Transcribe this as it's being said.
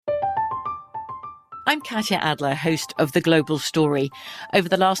I'm Katya Adler, host of The Global Story. Over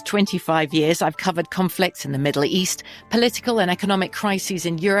the last 25 years, I've covered conflicts in the Middle East, political and economic crises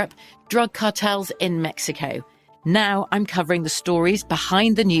in Europe, drug cartels in Mexico. Now I'm covering the stories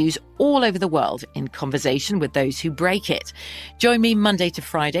behind the news all over the world in conversation with those who break it. Join me Monday to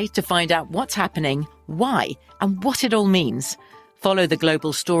Friday to find out what's happening, why, and what it all means. Follow The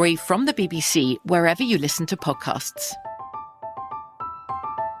Global Story from the BBC wherever you listen to podcasts.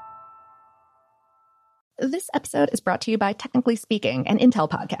 This episode is brought to you by Technically Speaking, an Intel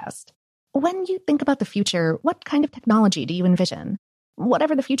podcast. When you think about the future, what kind of technology do you envision?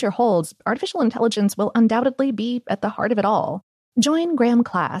 Whatever the future holds, artificial intelligence will undoubtedly be at the heart of it all. Join Graham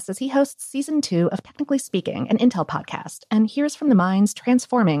Class as he hosts Season 2 of Technically Speaking, an Intel podcast, and hears from the minds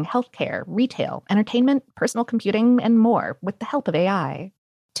transforming healthcare, retail, entertainment, personal computing, and more with the help of AI.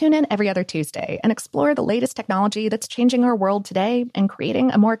 Tune in every other Tuesday and explore the latest technology that's changing our world today and creating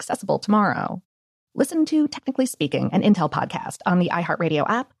a more accessible tomorrow. Listen to Technically Speaking, an Intel podcast on the iHeartRadio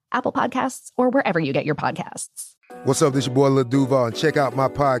app, Apple Podcasts, or wherever you get your podcasts. What's up, this your boy Lil Duval, and check out my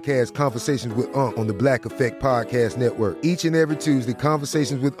podcast, Conversations with Unc, on the Black Effect Podcast Network. Each and every Tuesday,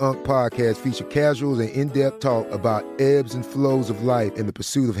 Conversations with Unc podcast feature casuals and in-depth talk about ebbs and flows of life and the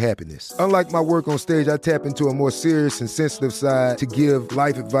pursuit of happiness. Unlike my work on stage, I tap into a more serious and sensitive side to give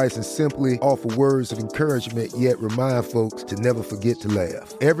life advice and simply offer words of encouragement, yet remind folks to never forget to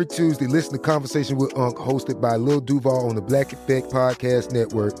laugh. Every Tuesday, listen to Conversations with Unc, hosted by Lil Duval on the Black Effect Podcast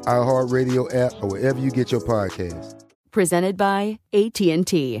Network, iHeartRadio app, or wherever you get your podcasts. Presented by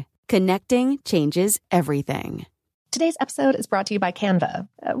AT&T. Connecting changes everything. Today's episode is brought to you by Canva.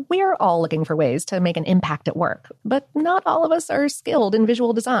 We're all looking for ways to make an impact at work, but not all of us are skilled in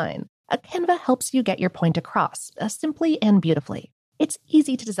visual design. Canva helps you get your point across, simply and beautifully. It's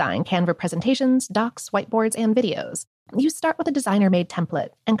easy to design Canva presentations, docs, whiteboards, and videos. You start with a designer-made template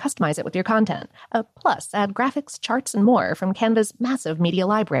and customize it with your content. Plus, add graphics, charts, and more from Canva's massive media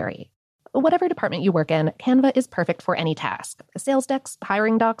library. Whatever department you work in, Canva is perfect for any task. Sales decks,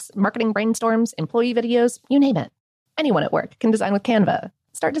 hiring docs, marketing brainstorms, employee videos, you name it. Anyone at work can design with Canva.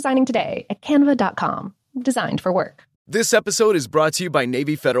 Start designing today at canva.com. Designed for work. This episode is brought to you by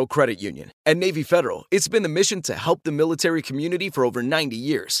Navy Federal Credit Union. At Navy Federal, it's been the mission to help the military community for over 90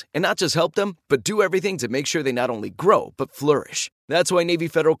 years. And not just help them, but do everything to make sure they not only grow, but flourish. That's why Navy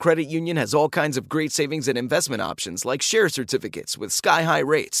Federal Credit Union has all kinds of great savings and investment options like share certificates with sky-high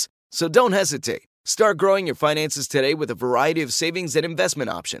rates. So don't hesitate. Start growing your finances today with a variety of savings and investment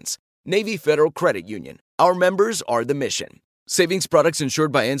options. Navy Federal Credit Union. Our members are the mission. Savings products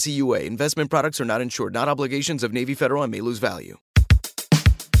insured by NCUA. Investment products are not insured, not obligations of Navy Federal and may lose value.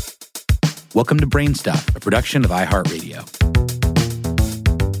 Welcome to Brainstuff, a production of iHeartRadio.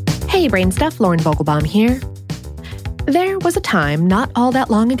 Hey, Brainstuff, Lauren Vogelbaum here. There was a time not all that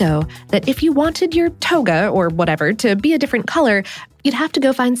long ago that if you wanted your toga or whatever to be a different color, you'd have to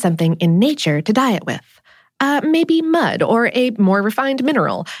go find something in nature to dye it with. Maybe mud or a more refined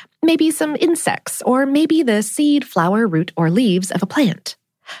mineral, maybe some insects, or maybe the seed, flower, root, or leaves of a plant.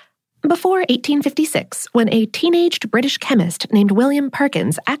 Before 1856, when a teenaged British chemist named William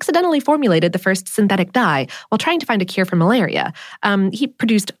Perkins accidentally formulated the first synthetic dye while trying to find a cure for malaria, he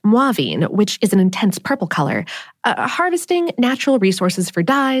produced mauveine, which is an intense purple color. Harvesting natural resources for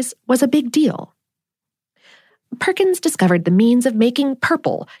dyes was a big deal. Perkins discovered the means of making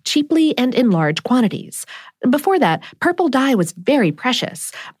purple cheaply and in large quantities. Before that, purple dye was very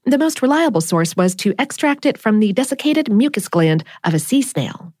precious. The most reliable source was to extract it from the desiccated mucus gland of a sea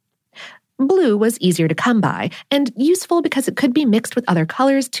snail. Blue was easier to come by, and useful because it could be mixed with other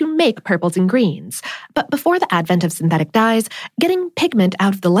colors to make purples and greens. But before the advent of synthetic dyes, getting pigment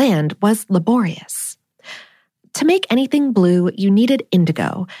out of the land was laborious. To make anything blue, you needed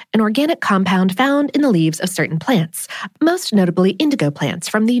indigo, an organic compound found in the leaves of certain plants, most notably indigo plants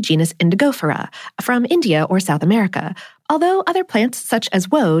from the genus Indigofera, from India or South America, although other plants such as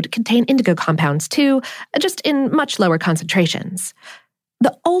woad contain indigo compounds too, just in much lower concentrations.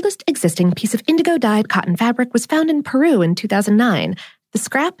 The oldest existing piece of indigo-dyed cotton fabric was found in Peru in 2009. The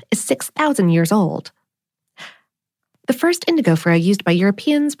scrap is 6,000 years old. The first indigofera used by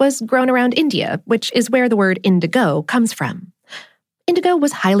Europeans was grown around India, which is where the word indigo comes from. Indigo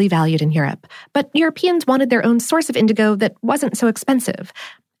was highly valued in Europe, but Europeans wanted their own source of indigo that wasn't so expensive,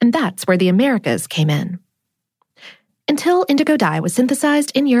 and that's where the Americas came in. Until indigo dye was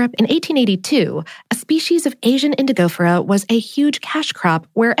synthesized in Europe in 1882, a species of Asian indigofera was a huge cash crop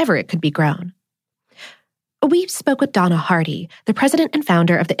wherever it could be grown. We spoke with Donna Hardy, the president and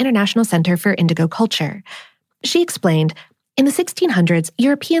founder of the International Center for Indigo Culture. She explained, in the 1600s,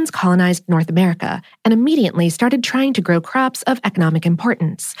 Europeans colonized North America and immediately started trying to grow crops of economic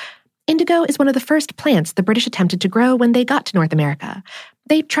importance. Indigo is one of the first plants the British attempted to grow when they got to North America.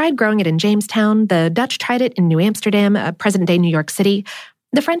 They tried growing it in Jamestown, the Dutch tried it in New Amsterdam, present-day New York City.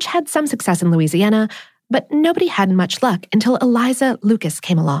 The French had some success in Louisiana, but nobody had much luck until Eliza Lucas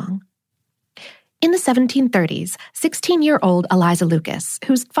came along. In the 1730s, 16-year-old Eliza Lucas,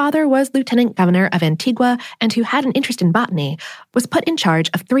 whose father was lieutenant governor of Antigua and who had an interest in botany, was put in charge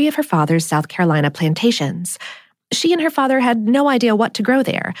of 3 of her father's South Carolina plantations. She and her father had no idea what to grow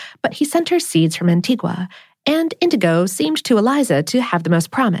there, but he sent her seeds from Antigua, and indigo seemed to Eliza to have the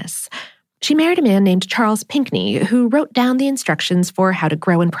most promise. She married a man named Charles Pinckney, who wrote down the instructions for how to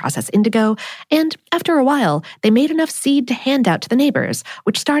grow and process indigo, and after a while, they made enough seed to hand out to the neighbors,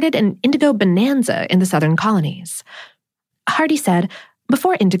 which started an indigo bonanza in the southern colonies. Hardy said,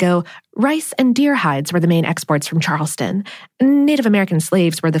 before indigo, rice and deer hides were the main exports from Charleston. Native American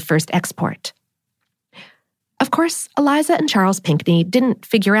slaves were the first export. Of course, Eliza and Charles Pinckney didn't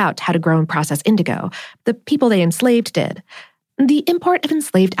figure out how to grow and process indigo. The people they enslaved did. The import of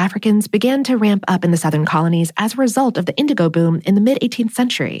enslaved Africans began to ramp up in the southern colonies as a result of the indigo boom in the mid-18th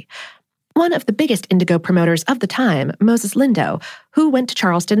century. One of the biggest indigo promoters of the time, Moses Lindo, who went to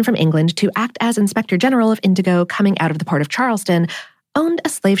Charleston from England to act as Inspector General of Indigo coming out of the port of Charleston, owned a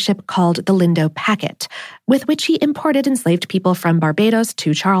slave ship called the Lindo Packet, with which he imported enslaved people from Barbados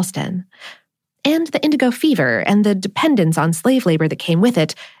to Charleston. And the indigo fever and the dependence on slave labor that came with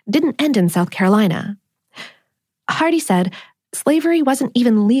it didn't end in South Carolina. Hardy said, slavery wasn't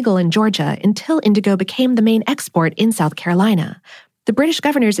even legal in Georgia until indigo became the main export in South Carolina. The British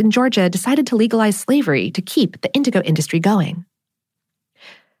governors in Georgia decided to legalize slavery to keep the indigo industry going.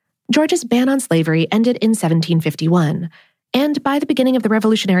 Georgia's ban on slavery ended in 1751, and by the beginning of the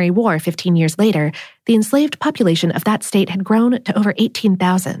Revolutionary War 15 years later, the enslaved population of that state had grown to over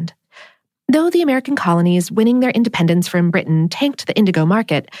 18,000. Though the American colonies winning their independence from Britain tanked the indigo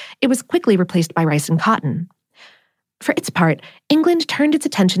market, it was quickly replaced by rice and cotton. For its part, England turned its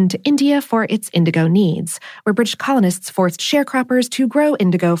attention to India for its indigo needs, where British colonists forced sharecroppers to grow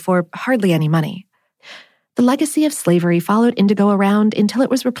indigo for hardly any money. The legacy of slavery followed indigo around until it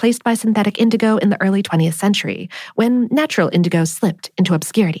was replaced by synthetic indigo in the early 20th century, when natural indigo slipped into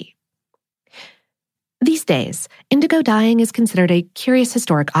obscurity. These days, indigo dyeing is considered a curious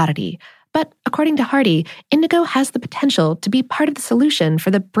historic oddity, but according to Hardy, indigo has the potential to be part of the solution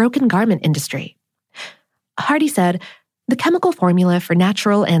for the broken garment industry. Hardy said, the chemical formula for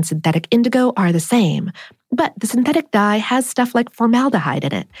natural and synthetic indigo are the same, but the synthetic dye has stuff like formaldehyde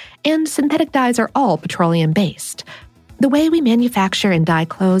in it, and synthetic dyes are all petroleum-based. The way we manufacture and dye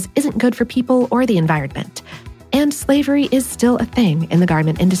clothes isn't good for people or the environment, and slavery is still a thing in the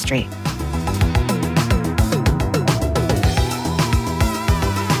garment industry.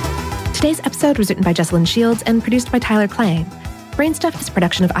 Today's episode was written by Jessalyn Shields and produced by Tyler Klang. Brainstuff is a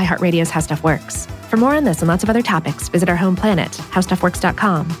production of iHeartRadio's How Stuff Works. For more on this and lots of other topics, visit our home planet,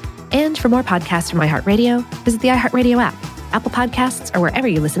 howstuffworks.com. And for more podcasts from iHeartRadio, visit the iHeartRadio app, Apple Podcasts, or wherever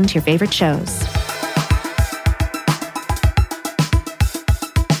you listen to your favorite shows.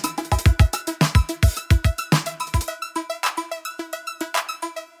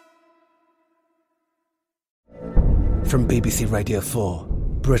 From BBC Radio 4,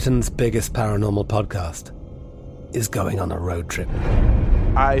 Britain's biggest paranormal podcast is going on a road trip.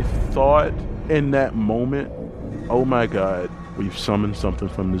 I thought in that moment, oh my God, we've summoned something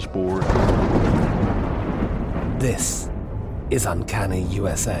from this board. This is Uncanny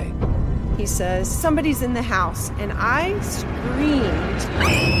USA. He says, somebody's in the house, and I screamed.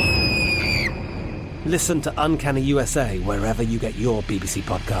 Listen to Uncanny USA wherever you get your BBC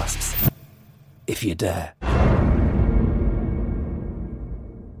podcasts, if you dare.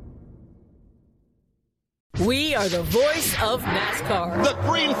 We are the voice of NASCAR. The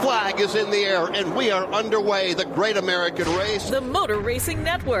green flag is in the air, and we are underway. The Great American Race. The Motor Racing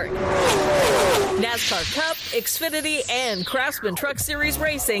Network. NASCAR Cup, Xfinity, and Craftsman Truck Series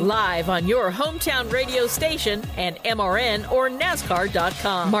Racing live on your hometown radio station and MRN or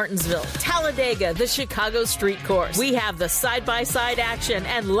NASCAR.com. Martinsville, Talladega, the Chicago Street Course. We have the side-by-side action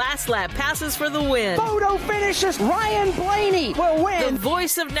and last lap passes for the win. Photo finishes. Ryan Blaney will win. The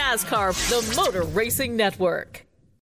voice of NASCAR, the Motor Racing Network.